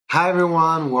Hi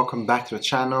everyone, welcome back to the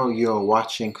channel. You're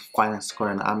watching Finance Square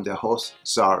and I'm the host,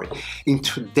 Zari. In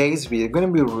today's video, we're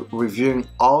going to be reviewing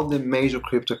all the major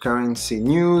cryptocurrency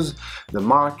news, the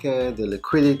market, the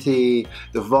liquidity,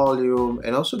 the volume,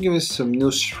 and also give you some new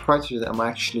strategies that I'm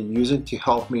actually using to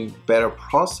help me better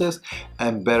process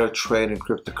and better trade in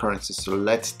cryptocurrency. So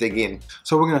let's dig in.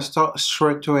 So we're going to start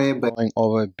straight away by going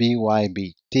over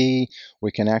BYBT.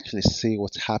 We can actually see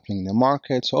what's happening in the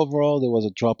market. So overall, there was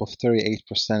a drop of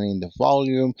 38% in the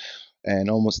volume and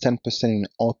almost 10% in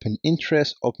open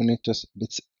interest. Open interest,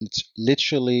 it's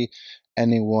literally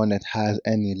anyone that has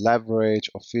any leverage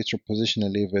or future position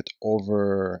and leave it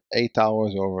over 8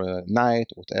 hours, overnight,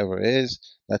 whatever it is.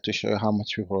 That to show you how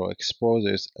much people are exposed.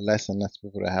 There's less and less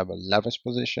people that have a leverage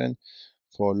position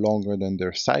for longer than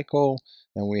their cycle.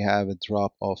 Then we have a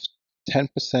drop of 10%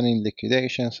 in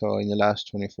liquidation. So in the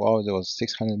last 24 hours, there was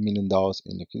 $600 million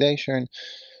in liquidation.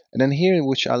 And then here,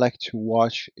 which I like to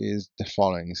watch, is the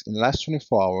following. In the last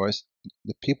 24 hours,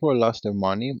 the people who lost their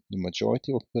money, the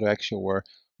majority of people actually were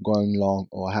going long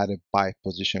or had a buy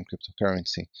position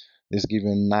cryptocurrency. This gives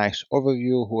a nice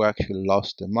overview who actually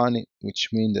lost the money, which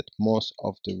means that most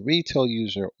of the retail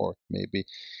user or maybe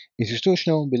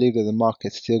institutional believe that the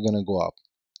market's still going to go up.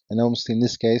 And obviously in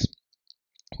this case,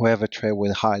 whoever trade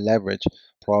with high leverage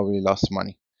probably lost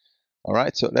money. All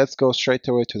right, so let's go straight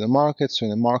away to the market. So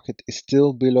the market is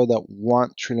still below that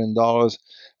 $1 trillion.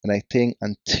 And I think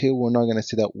until we're not going to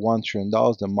see that $1 trillion,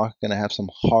 the market going to have some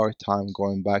hard time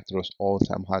going back to those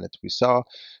all-time high that we saw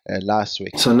last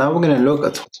week. So now we're going to look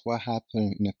at what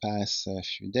happened in the past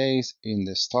few days in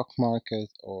the stock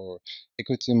market or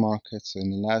equity market. So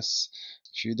in the last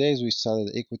few days, we saw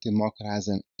that the equity market has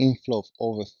an inflow of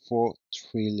over $4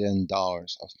 trillion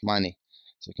of money.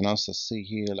 So you can also see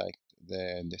here like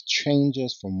the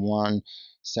changes from one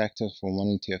sector, from one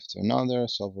ETF to another.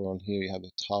 So overall here you have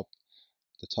the top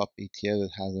ETF that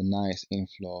has a nice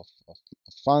inflow of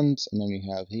funds, and then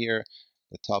you have here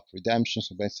the top redemption.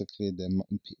 So basically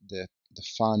the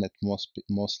fund that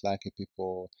most likely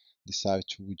people decide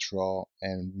to withdraw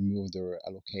and remove their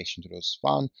allocation to those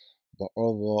funds. But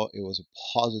overall, it was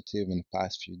a positive in the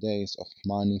past few days of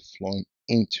money flowing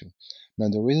into. Now,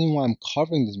 the reason why I'm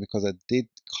covering this because I did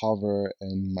cover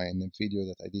in the video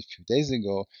that I did a few days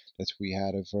ago that we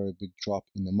had a very big drop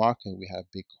in the market. We had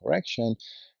a big correction,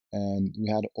 and we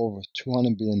had over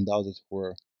 $200 billion that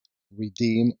were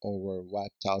redeemed or were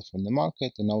wiped out from the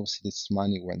market. And obviously, this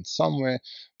money went somewhere.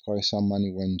 Probably some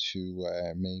money went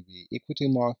to maybe equity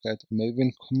market, maybe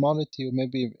even commodity, or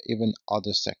maybe even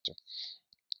other sector.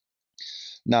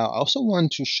 Now, I also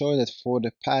want to show that for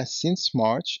the past, since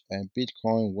March,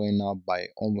 Bitcoin went up by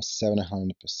almost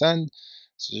 700%.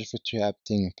 So just to have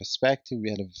things in perspective, we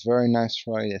had a very nice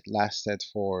rally that lasted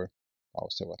for, I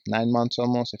would say, 9 months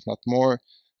almost, if not more.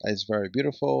 That is very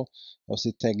beautiful.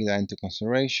 Also taking that into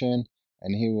consideration.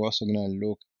 And here we're also going to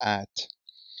look at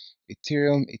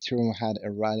Ethereum. Ethereum had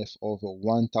a rally of over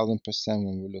 1,000%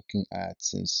 when we're looking at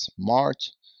since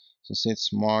March. So since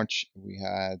March, we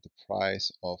had the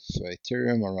price of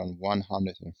Ethereum around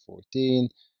 114,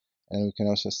 and we can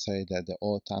also say that the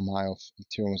all-time high of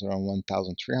Ethereum was around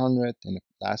 1,300 in the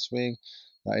last week.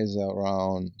 That is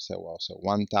around, so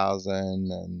 1,000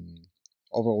 and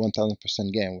over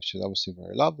 1,000% gain, which is obviously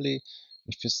very lovely.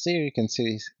 If you see, you can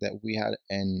see that we had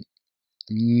an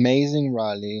amazing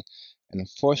rally, and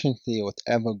unfortunately,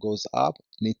 whatever goes up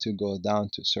need to go down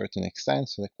to a certain extent.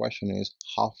 So the question is,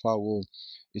 how far will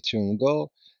Ethereum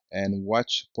go, and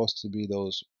what's supposed to be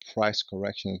those price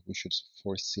corrections we should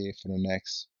foresee for the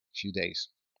next few days?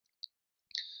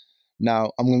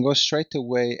 Now, I'm going to go straight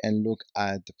away and look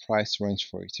at the price range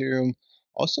for Ethereum.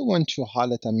 Also want to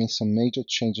highlight I made some major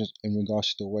changes in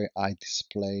regards to the way I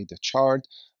display the chart.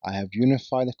 I have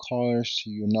unified the colors, so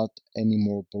you're not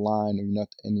anymore blind or you're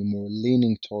not anymore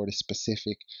leaning toward a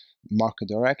specific market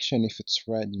direction. If it's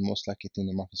red, you most likely think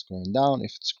the market's going down.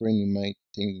 If it's green, you may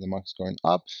think that the market's going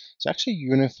up. So actually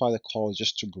unify the colors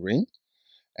just to green.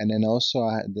 And then also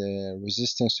I had the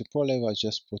resistance support level, I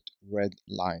just put red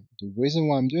line. The reason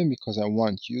why I'm doing because I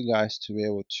want you guys to be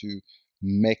able to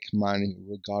make money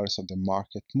regardless of the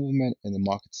market movement and the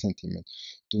market sentiment.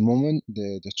 The moment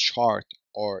the chart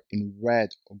are in red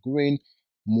or green,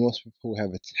 most people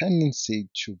have a tendency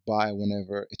to buy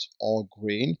whenever it's all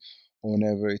green, or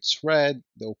whenever it's red,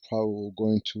 they'll probably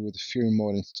go into the fear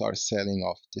mode and start selling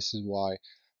off. This is why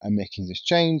I'm making this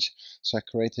change. So I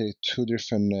created two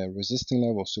different resisting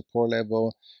level, support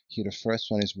level. Here the first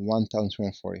one is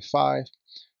 1,245,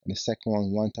 and the second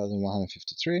one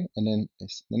 1,153, and then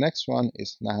the next one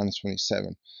is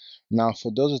 927. Now,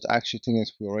 for those that actually think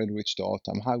that we already reached the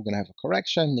all-time high, we're going to have a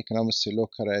correction. You can obviously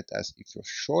look at it as if you're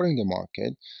shorting the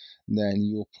market, then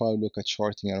you'll probably look at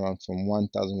shorting around from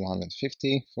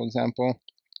 1,150, for example,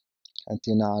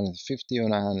 until 950 or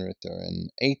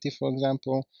 980, for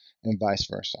example, and vice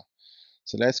versa.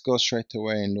 So let's go straight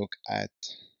away and look at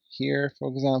here, for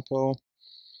example.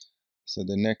 So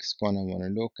the next one I want to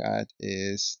look at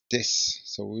is this.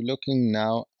 So we're looking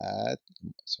now at,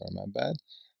 sorry, my bad,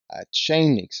 at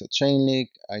Chainlink. So Chainlink,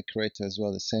 I created as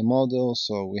well the same model.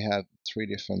 So we have three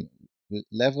different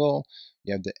level.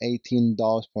 You have the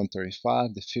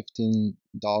 $18.35, the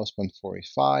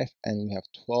 $15.45, and we have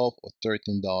 $12 or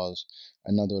 $13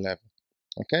 another level.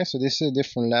 Okay, so this is a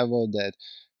different level that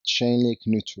Chainlink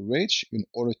need to reach in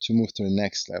order to move to the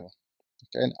next level.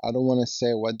 Okay, and I don't want to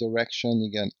say what direction.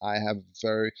 Again, I have a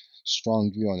very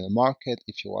strong view on the market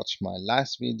if you watch my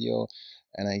last video,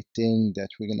 and I think that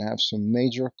we're going to have some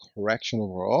major correction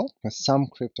overall, but some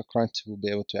cryptocurrency will be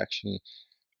able to actually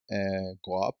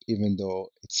go up, even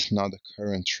though it's not the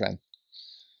current trend.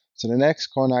 So the next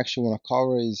coin I actually want to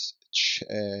cover is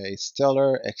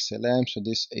Stellar XLM. So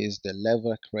this is the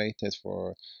level created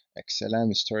for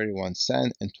XLM is 31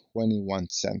 cents and 21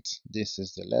 cents. This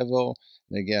is the level.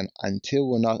 And again, until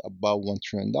we're not above $1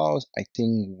 trillion, I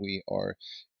think we are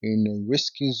in a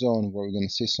risky zone where we're going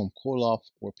to see some cool off,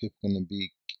 where people are going to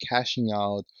be cashing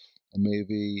out or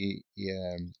maybe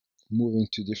moving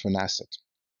to different assets.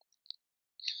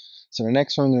 So the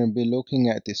next one we're going to be looking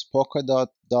at is Polkadot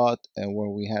DOT, and where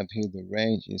we have here the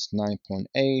range is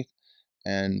 9.8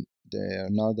 and the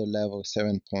another level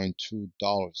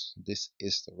 $7.2. This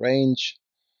is the range.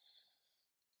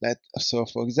 So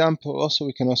for example, also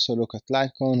we can also look at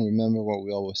Litecoin. Remember what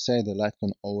we always say, the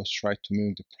Litecoin always try to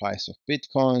move the price of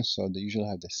Bitcoin, so they usually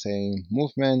have the same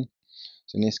movement.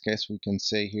 So in this case, we can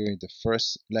say here the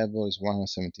first level is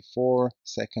 174,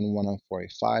 second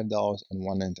 $145, and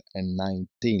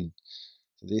 119.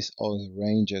 So these are the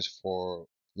ranges for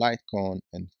Litecoin,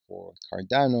 and for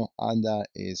Cardano Ada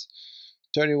is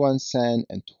 31 cent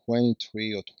and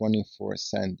 23 or 24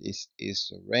 cent. This is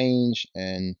the range,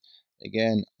 and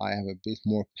again, I have a bit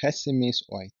more pessimist,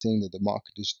 or I think that the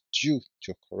market is due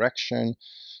to a correction.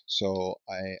 So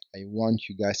I want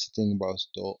you guys to think about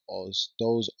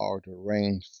those are the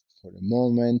range for the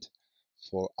moment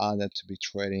for Ada to be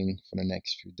trading for the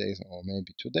next few days, or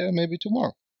maybe today or maybe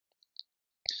tomorrow.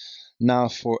 Now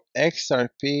for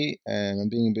XRP, and I'm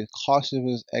being a bit cautious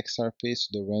with XRP,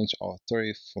 so the range of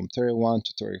from 31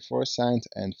 to 34 cents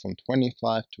and from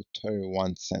 25 to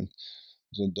 31 cents.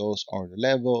 So those are the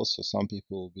levels. So some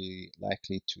people will be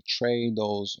likely to trade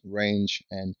those range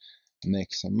and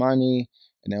make some money.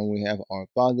 And then we have our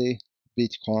body,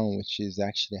 Bitcoin, which is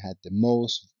actually had the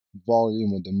most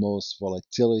volume or the most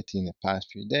volatility in the past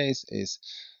few days, is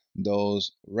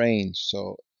those range.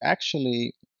 So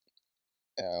actually,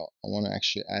 I want to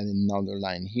actually add another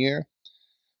line here,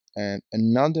 and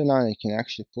another line I can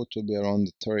actually put to be around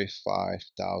the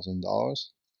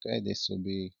 $35,000. Okay, this will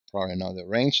be probably another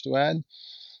range to add.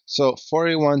 So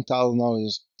 $41,000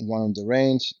 is one of the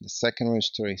range. The second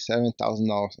range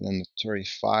 $37,000, and then the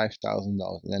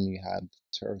 $35,000. Then you have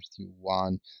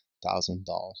 $31,000.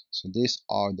 So these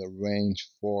are the range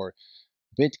for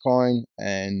Bitcoin,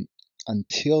 and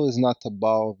until it's not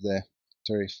above the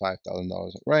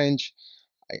 $35,000 range,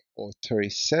 or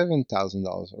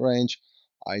 $37,000 range,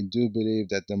 I do believe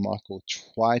that the market will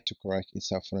try to correct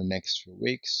itself for the next few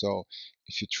weeks. So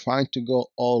if you're trying to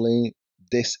go all in,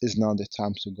 this is not the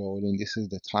time to go all in. This is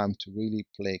the time to really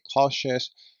play cautious,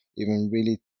 even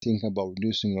really think about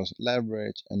reducing those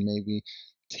leverage and maybe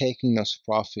taking those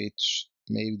profits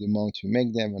maybe the moment you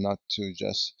make them, and not to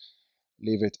just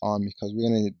leave it on, because we're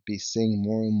going to be seeing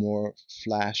more and more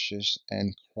flashes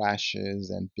and crashes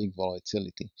and big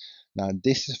volatility. Now,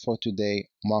 this is for today,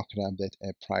 market update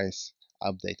and price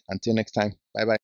update. Until next time, bye bye.